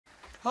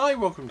Hi,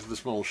 welcome to the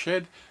small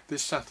shed.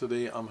 This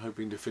Saturday I'm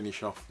hoping to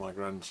finish off my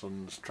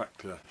grandson's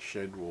tractor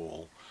shed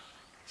wall.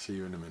 See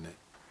you in a minute.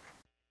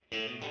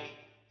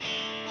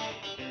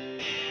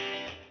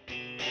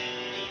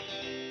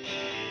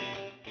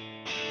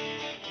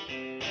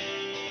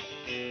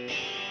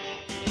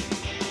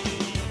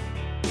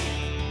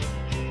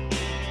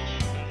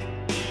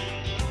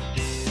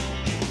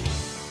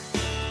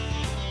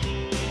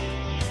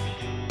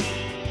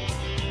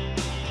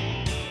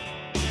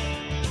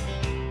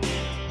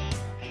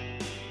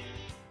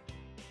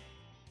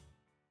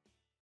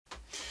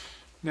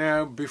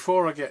 Now,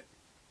 before I get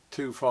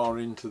too far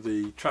into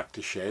the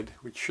tractor shed,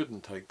 which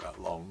shouldn't take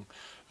that long,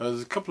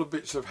 there's a couple of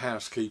bits of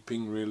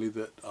housekeeping really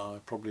that I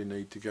probably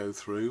need to go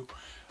through.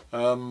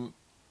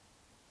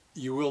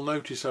 You will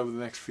notice over the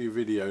next few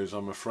videos,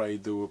 I'm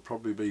afraid there will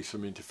probably be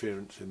some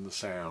interference in the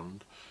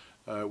sound.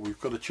 We've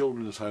got a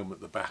children's home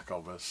at the back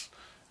of us,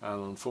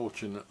 and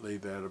unfortunately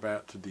they're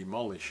about to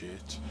demolish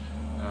it,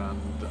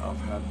 and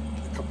I've had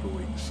a couple of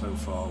weeks so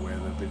far where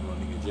they've been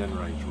running a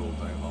generator all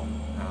day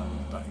long,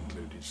 and that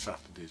included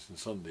Saturdays and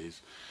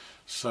Sundays,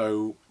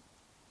 so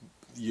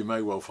you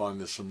may well find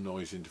there's some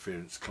noise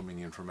interference coming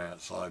in from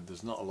outside.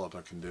 There's not a lot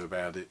I can do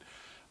about it.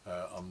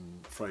 I'm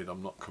afraid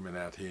I'm not coming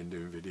out here and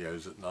doing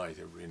videos at night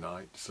every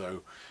night,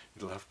 so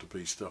it'll have to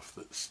be stuff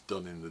that's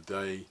done in the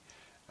day,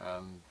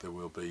 and there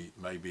will be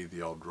maybe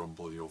the odd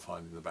rumble you'll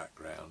find in the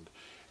background.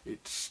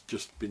 It's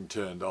just been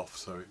turned off,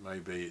 so it may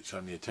be it's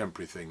only a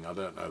temporary thing. I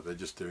don't know, they're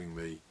just doing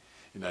the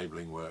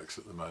enabling works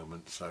at the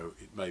moment, so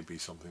it may be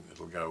something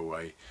that'll go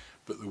away,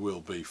 but there will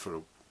be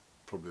for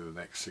probably the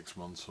next 6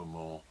 months or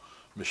more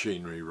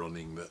machinery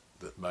running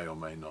that may or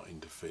may not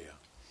interfere.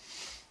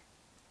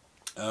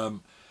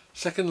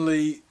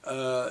 Secondly,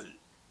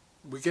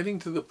 we're getting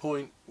to the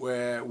point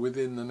where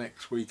within the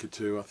next week or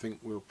two I think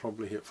we'll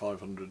probably hit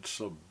 500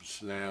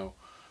 subs. Now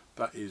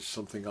that is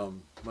something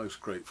I'm most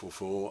grateful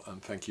for,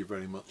 and thank you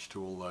very much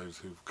to all those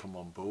who've come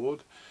on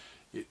board.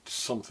 It's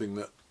something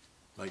that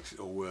makes it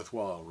all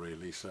worthwhile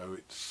really, so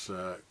it's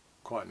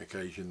quite an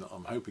occasion that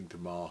I'm hoping to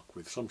mark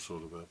with some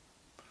sort of a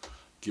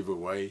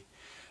giveaway.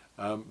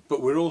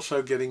 But we're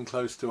also getting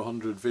close to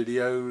 100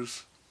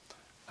 videos,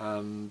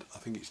 and I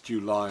think it's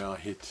July I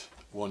hit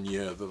 1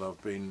 year that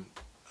I've been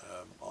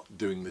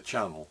doing the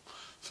channel,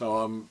 so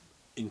I'm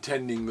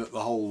intending that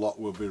the whole lot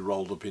will be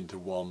rolled up into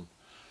one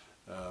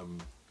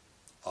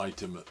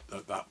item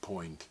at that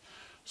point.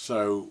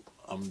 So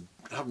I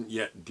haven't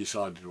yet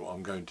decided what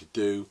I'm going to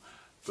do,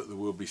 but there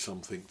will be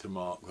something to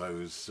mark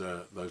those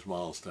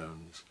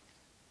milestones.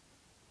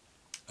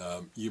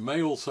 You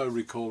may also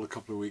recall a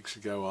couple of weeks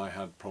ago I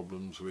had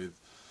problems with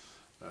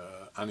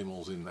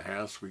animals in the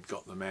house. We'd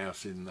got the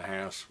mouse in the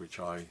house, which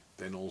I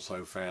then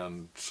also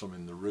found some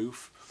in the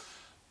roof.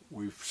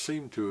 We've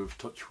seemed to have,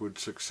 touch wood,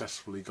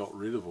 successfully got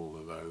rid of all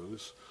of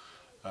those.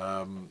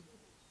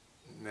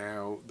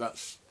 Now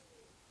that's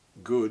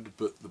good,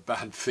 but the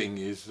bad thing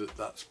is that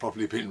that's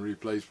probably been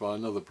replaced by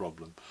another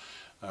problem.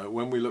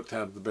 When we looked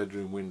out of the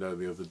bedroom window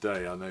the other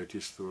day, I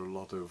noticed there were a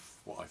lot of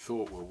what I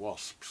thought were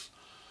wasps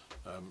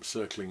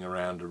circling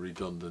around a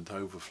redundant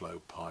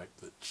overflow pipe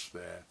that's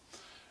there,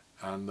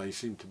 and they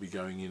seem to be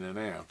going in and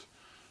out.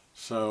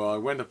 So I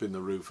went up in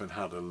the roof and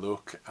had a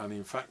look, and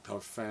in fact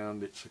I've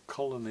found it's a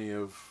colony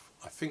of,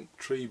 I think,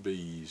 tree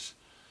bees.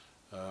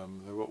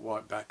 They've got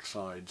white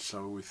backsides,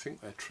 so we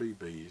think they're tree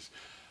bees.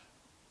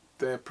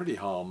 They're pretty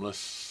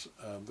harmless.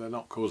 They're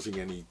not causing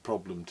any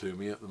problem to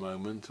me at the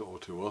moment, or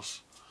to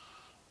us,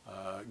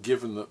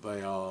 given that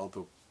they are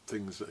the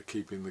things that are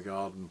keeping the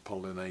garden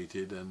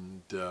pollinated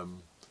and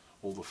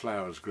all the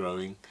flowers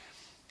growing.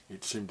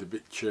 It seemed a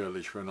bit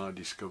churlish when I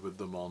discovered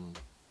them on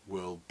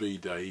World Bee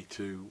Day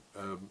to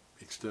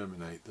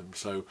exterminate them.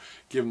 So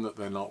given that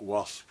they're not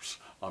wasps,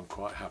 I'm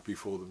quite happy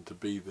for them to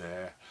be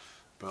there,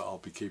 but I'll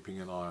be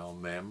keeping an eye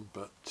on them.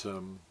 But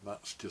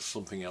that's just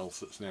something else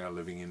that's now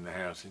living in the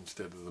house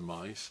instead of the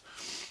mice.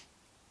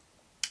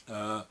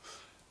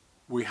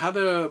 We had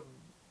a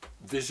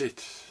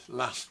visit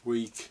last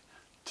week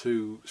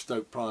to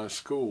Stoke Prior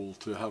School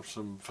to have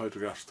some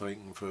photographs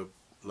taken for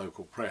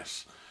local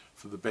press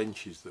for the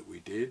benches that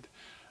we did.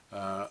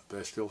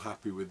 They're still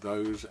happy with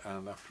those,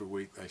 and after a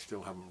week they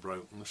still haven't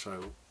broken,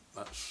 so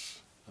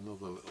that's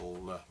another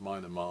little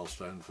minor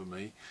milestone for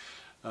me.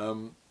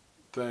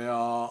 They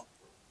are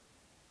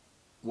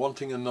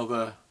wanting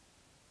another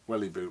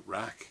welly boot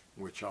rack,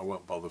 which I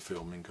won't bother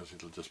filming because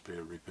it'll just be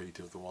a repeat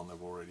of the one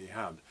they've already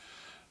had.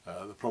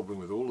 The problem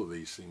with all of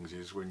these things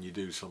is when you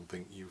do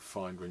something, you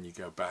find when you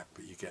go back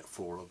that you get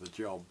 4 other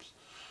jobs.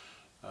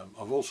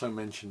 I've also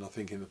mentioned, I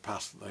think in the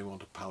past, that they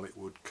want a pallet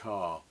wood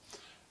car.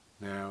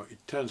 Now it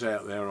turns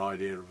out their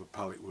idea of a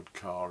pallet wood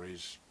car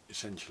is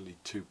essentially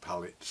 2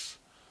 pallets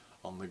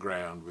on the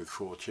ground with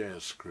 4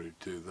 chairs screwed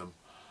to them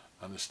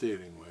and a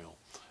steering wheel.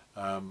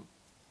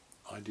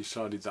 I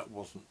decided that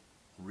wasn't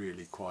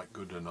really quite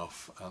good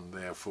enough, and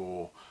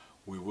therefore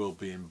we will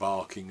be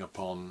embarking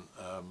upon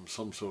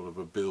some sort of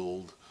a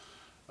build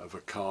of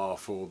a car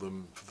for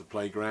them for the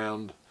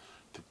playground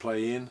to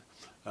play in.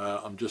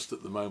 I'm just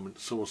at the moment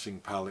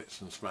sourcing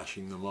pallets and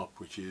smashing them up,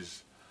 which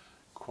is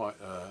quite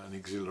an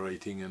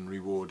exhilarating and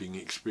rewarding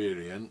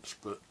experience,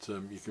 but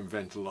you can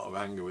vent a lot of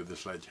anger with a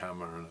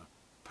sledgehammer and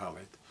a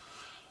pallet.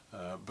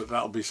 But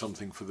that'll be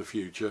something for the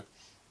future.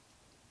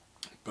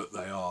 But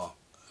they are,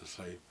 as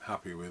I say,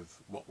 happy with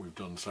what we've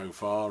done so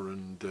far,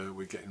 and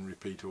we're getting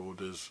repeat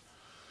orders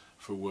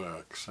for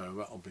work, so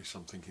that'll be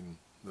something in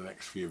the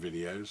next few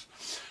videos.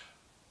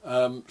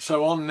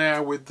 So on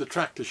now with the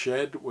tractor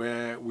shed,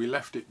 where we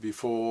left it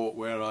before,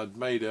 where I'd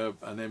made an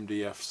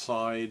MDF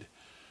side.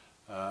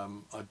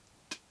 I'd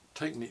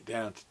taken it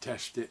down to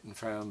test it and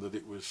found that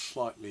it was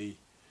slightly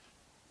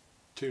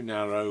too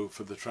narrow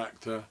for the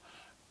tractor,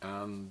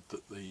 and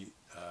that the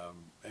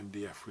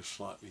MDF was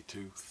slightly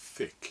too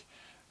thick,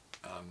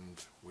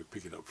 and we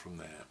pick it up from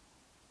there.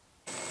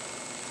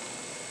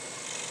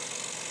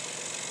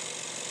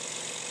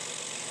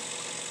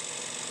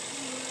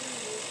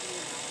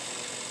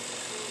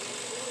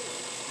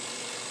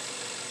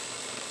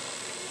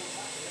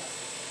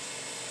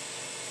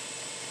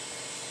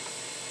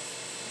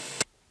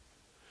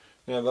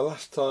 Now, the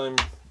last time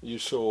you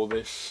saw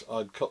this,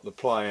 I'd cut the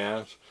ply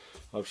out.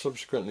 I've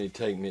subsequently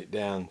taken it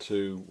down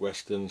to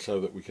Weston so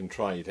that we can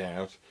try it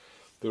out.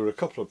 There were a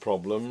couple of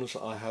problems.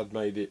 I had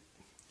made it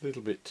a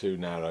little bit too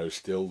narrow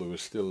still. There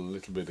was still a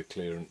little bit of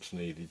clearance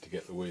needed to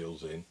get the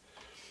wheels in.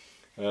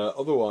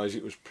 Otherwise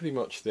it was pretty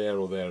much there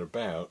or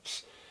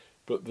thereabouts,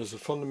 but there's a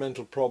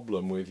fundamental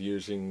problem with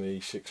using the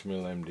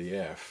 6mm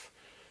MDF,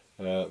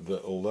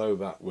 that although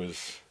that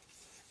was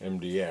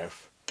MDF,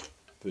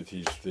 that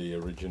is the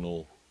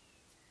original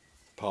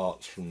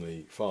parts from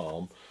the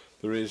farm,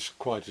 there is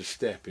quite a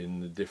step in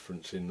the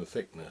difference in the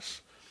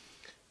thickness.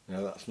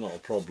 Now that's not a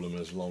problem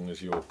as long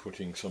as you're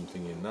putting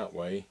something in that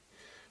way,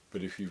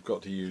 but if you've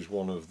got to use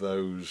one of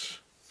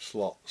those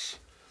slots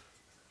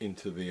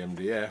into the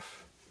MDF,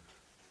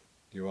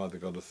 you either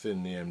got to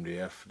thin the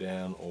MDF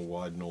down or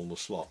widen all the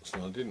slots,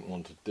 and I didn't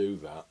want to do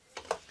that,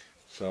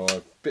 so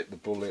I bit the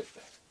bullet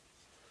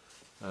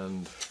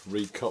and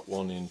recut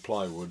one in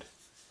plywood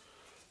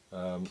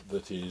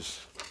that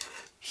is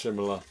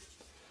similar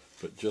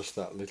but just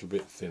that little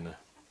bit thinner,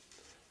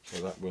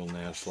 so that will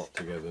now slot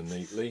together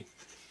neatly.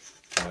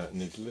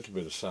 Needs a little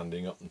bit of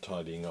sanding up and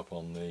tidying up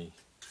on the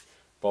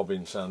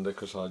bobbin sander,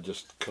 because I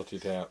just cut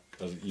it out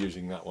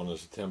using that one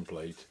as a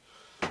template.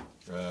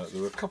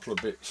 There were a couple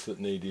of bits that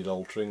needed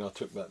altering. I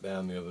took that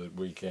down the other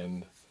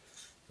weekend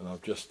and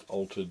I've just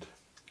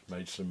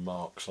made some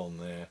marks on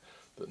there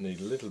that need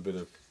a little bit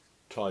of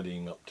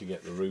tidying up to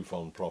get the roof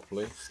on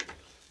properly,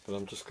 but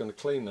I'm just going to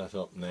clean that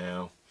up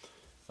now,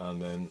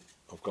 and then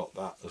I've got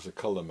that as a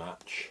colour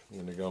match. I'm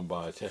going to go and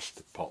buy a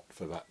tester pot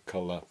for that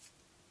colour,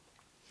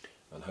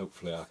 and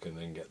hopefully I can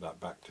then get that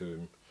back to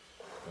him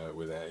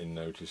without him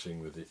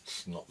noticing that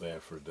it's not there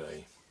for a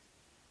day.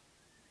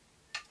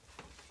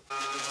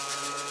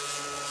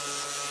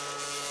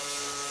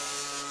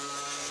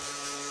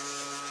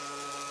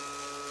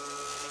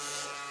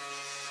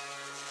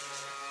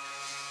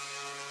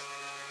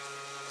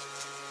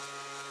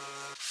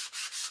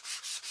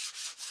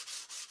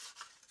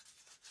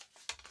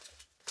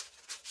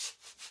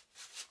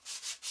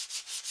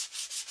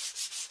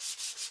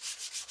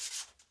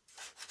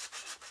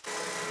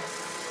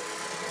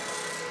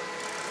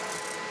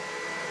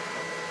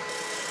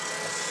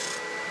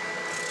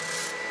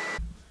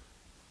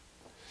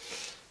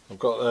 I've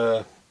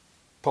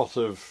got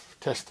a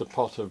tester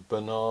pot of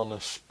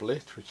banana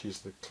split, which is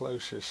the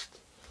closest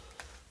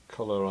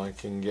colour I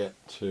can get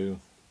to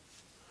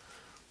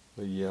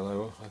the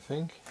yellow, I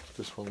think.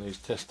 Just one of these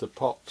tester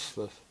pots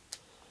that,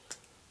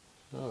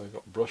 oh, they've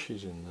got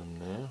brushes in them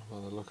now by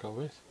the look of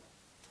it.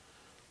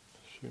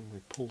 Assume we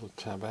pull the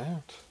tab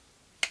out.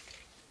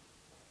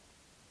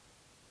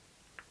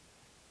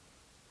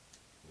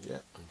 Yeah,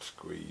 and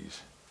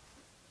squeeze.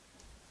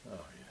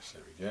 Oh yes,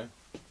 there we go.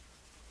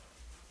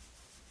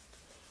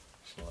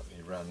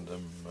 Slightly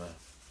random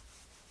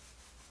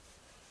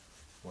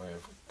way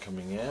of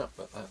coming out,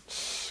 but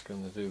that's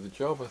going to do the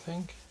job, I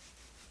think.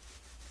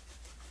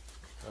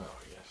 Oh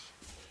yes,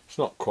 it's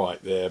not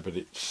quite there, but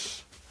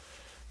it's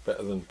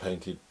better than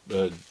painted,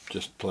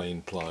 just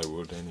plain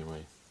plywood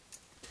anyway.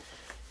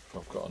 If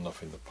I've got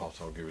enough in the pot,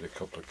 I'll give it a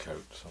couple of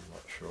coats. I'm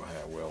not sure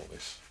how well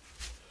this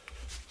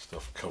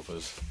stuff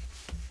covers.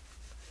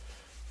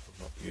 I've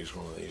not used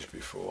one of these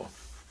before.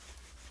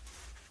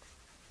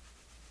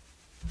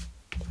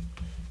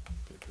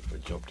 A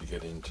job to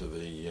get into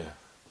the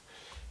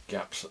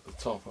gaps at the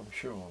top, I'm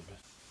sure. But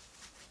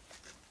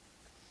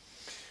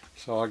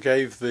so I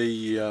gave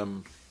the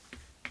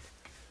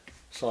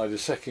side a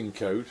second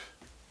coat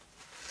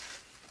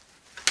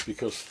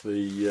because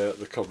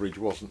the coverage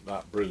wasn't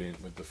that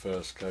brilliant with the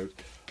first coat.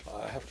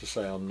 I have to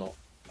say I'm not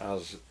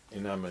as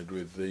enamoured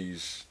with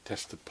these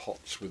tester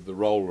pots with the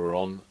roller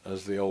on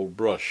as the old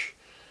brush.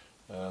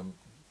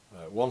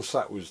 Once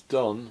that was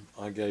done,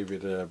 I gave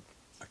it a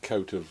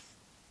coat of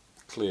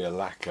clear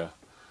lacquer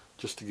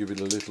just to give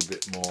it a little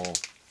bit more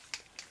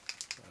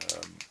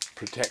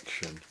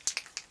protection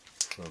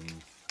from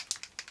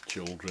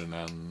children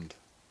and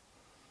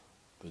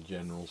the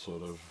general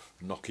sort of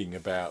knocking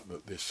about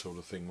that this sort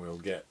of thing will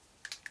get.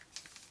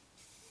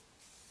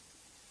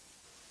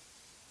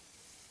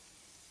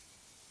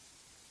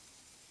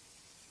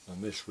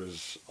 This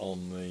was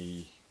on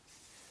the,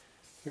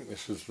 I think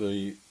this was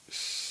the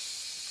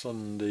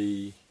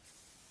Sunday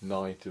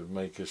night of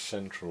Makers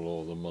Central,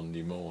 or the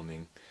Monday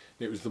morning.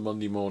 It was the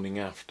Monday morning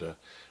after,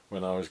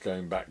 when I was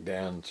going back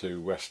down to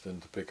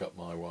Weston to pick up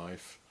my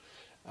wife,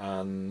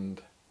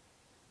 and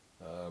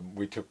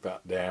we took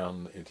that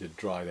down. It had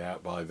dried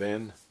out by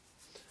then,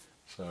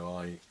 so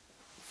I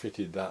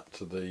fitted that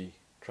to the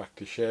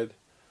tractor shed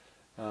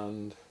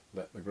and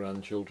let the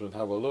grandchildren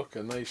have a look,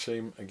 and they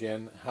seem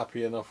again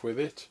happy enough with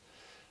it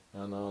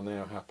and are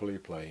now happily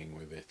playing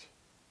with it.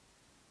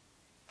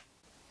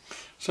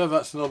 So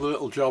that's another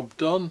little job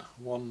done,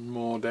 one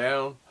more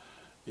down.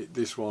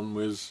 This one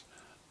was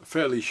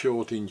fairly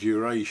short in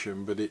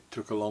duration, but it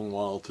took a long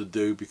while to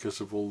do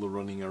because of all the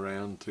running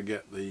around to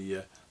get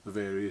the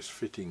various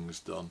fittings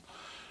done.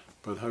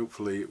 But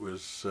hopefully it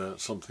was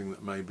something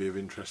that may be of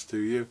interest to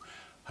you.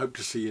 Hope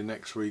to see you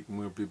next week, and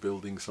we'll be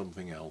building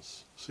something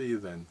else. See you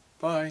then.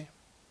 Bye.